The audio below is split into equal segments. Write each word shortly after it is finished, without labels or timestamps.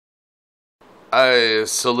I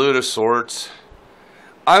salute of sorts.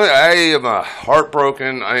 I am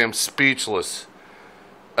heartbroken. I am speechless.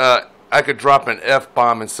 I could drop an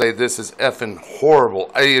F-bomb and say this is effing horrible.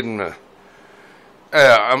 I'm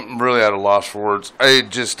really at a loss for words.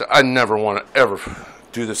 I never want to ever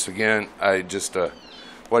do this again.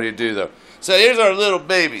 What do you do though? So here's our little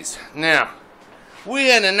babies. Now, we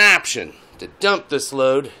had an option to dump this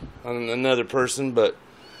load on another person, but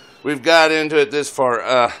we've got into it this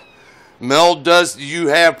far. Mel you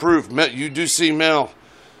have proof. You do see Mel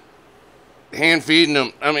hand feeding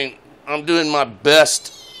them. I mean, I'm doing my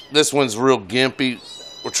best. This one's real gimpy.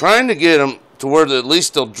 We're trying to get them to where at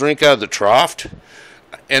least they'll drink out of the trough.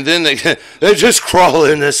 And then they just crawl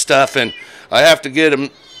in this stuff, and I have to get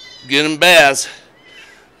them baths.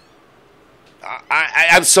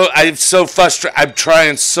 I'm so frustrated. I'm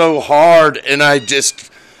trying so hard, and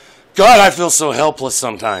God, I feel so helpless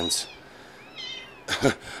sometimes.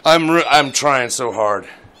 I'm trying so hard.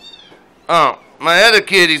 Oh, my other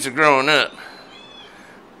kitties are growing up.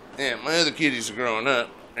 Yeah, my other kitties are growing up,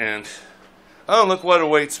 and oh, look what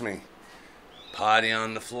awaits me. Potty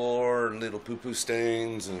on the floor, little poo-poo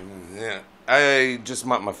stains, and yeah. I just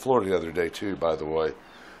mopped my floor the other day too, by the way.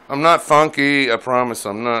 I'm not funky, I promise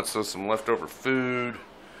I'm not. So some leftover food.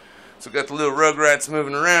 So got the little rugrats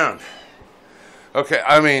moving around. Okay,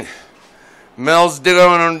 I mean, Mel's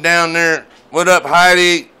going on down there. What up,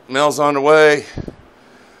 Heidi? Mel's on the way.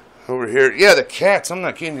 Over here. Yeah, the cats, I'm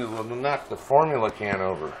not kidding you, they'll knock the formula can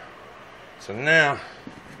over. So now,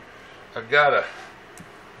 I gotta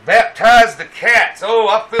baptize the cats. Oh,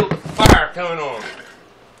 I feel the fire coming on.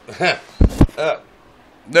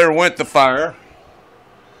 There went the fire.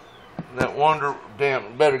 That wonder,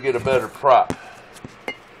 damn, better get a better prop.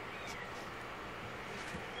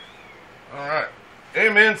 Alright.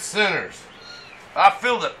 Amen, sinners. I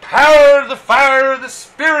feel the power of the fire of the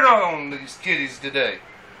Spirit on these kitties today.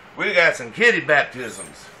 We got some kitty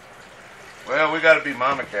baptisms. Well, we got to be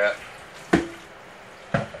mama cat.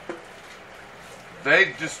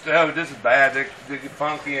 They just, this is bad. They get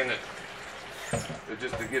funky and it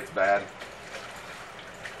gets bad.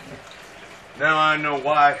 Now I know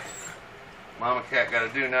why mama cat got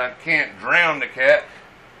to do. Now I can't drown the cat.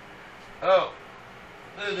 Oh,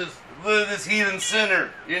 look at this heathen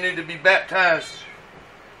sinner. You need to be baptized.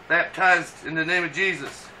 Baptized in the name of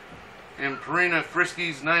Jesus. In Perina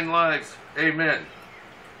Frisky's 9 lives. Amen.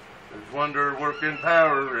 There's wonder working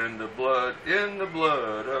power in the blood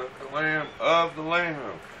of the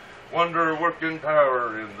Lamb, Wonder working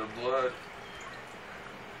power in the blood.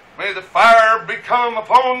 May the fire become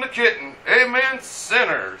upon the kitten. Amen,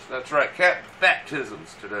 sinners. That's right, cat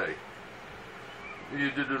baptisms today.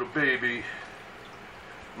 You little baby.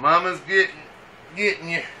 Mama's getting you.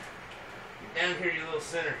 Down here, you little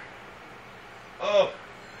sinner. Oh,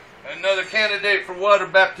 another candidate for water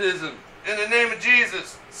baptism. In the name of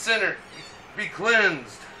Jesus, sinner, be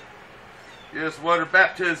cleansed. Yes, water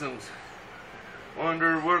baptisms.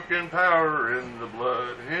 Wonder working power in the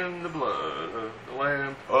blood of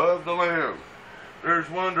the Lamb. There's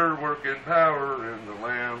wonder working power in the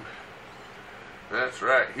Lamb. That's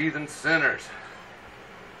right, heathen sinners.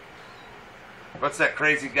 What's that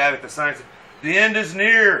crazy guy with the sign? The end is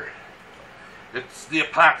near. It's the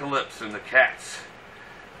apocalypse and the cats.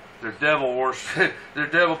 They're devil worship. They're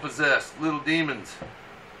devil possessed little demons.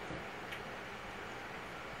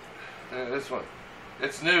 This one.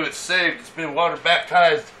 It's new. It's saved. It's been water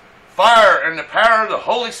baptized. Fire and the power of the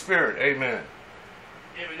Holy Spirit. Amen.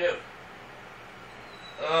 Here we go.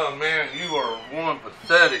 Oh man, you are one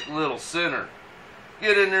pathetic little sinner.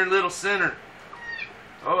 Get in there, little sinner.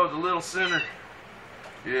 Oh, the little sinner.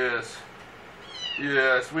 Yes.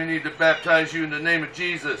 Yes, we need to baptize you in the name of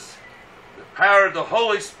Jesus. The power of the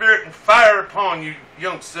Holy Spirit and fire upon you,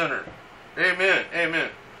 young sinner. Amen. Amen.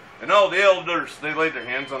 And all the elders, they laid their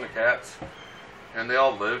hands on the cats. And they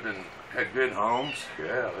all lived and had good homes.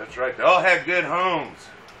 Yeah, that's right. They all had good homes.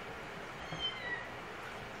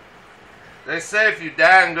 They say if you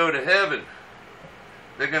die and go to heaven,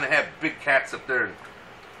 they're going to have big cats up there. And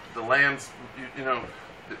the lambs, you know,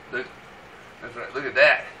 that's right. Look at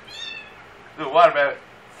that. Look, what about it?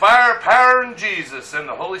 Fire, power, and Jesus and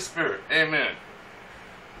the Holy Spirit. Amen.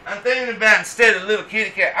 I'm thinking about instead of a little kitty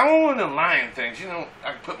cat, I want one of them lion things. You know,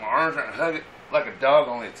 I can put my arms around and hug it like a dog,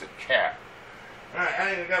 only it's a cat. Alright,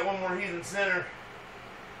 I think I got one more heathen sinner.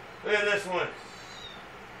 Look at this one.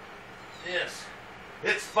 Yes.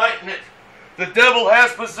 It's fighting it. The devil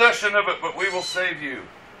has possession of it, but we will save you.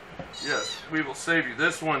 Yes, we will save you.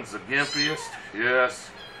 This one's the gimpiest. Yes.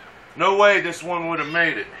 No way this one would have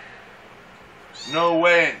made it. No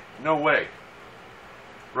way. No way.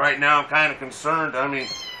 Right now I'm kind of concerned. I mean,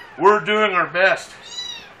 We're doing our best.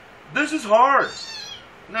 This is hard.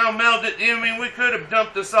 Now, Mel, we could have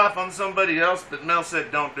dumped this off on somebody else, but Mel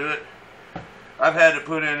said don't do it. I've had to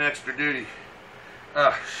put in extra duty.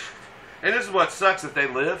 And this is what sucks if they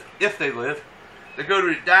live. They go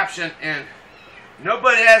to adoption and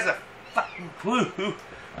nobody has a fucking clue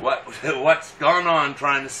what's gone on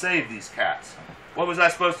trying to save these cats. What was I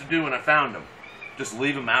supposed to do when I found them? Just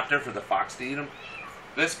leave them out there for the fox to eat them?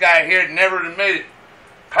 This guy here never admitted it.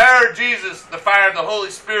 Power of Jesus, the fire of the Holy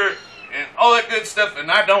Spirit, and all that good stuff, and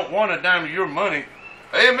I don't want a dime of your money.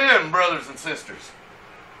 Amen, brothers and sisters.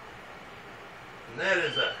 And that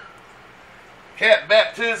is a cat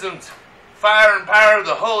baptisms, fire and power of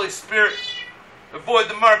the Holy Spirit. Avoid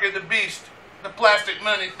the mark of the beast, the plastic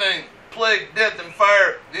money thing, plague, death, and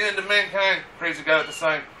fire, the end of mankind. Crazy guy with the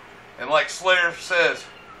sign. And like Slayer says,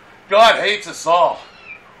 God hates us all.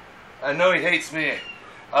 I know he hates me.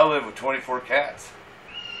 I live with 24 cats.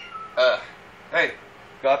 Hey,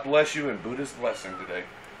 God bless you and Buddha's blessing today.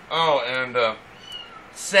 Oh, and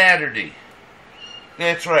Saturday.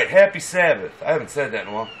 That's right, happy Sabbath. I haven't said that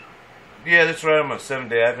in a while. Yeah, that's right, I'm a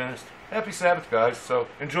 7-day Adventist. Happy Sabbath, guys. So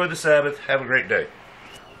enjoy the Sabbath. Have a great day.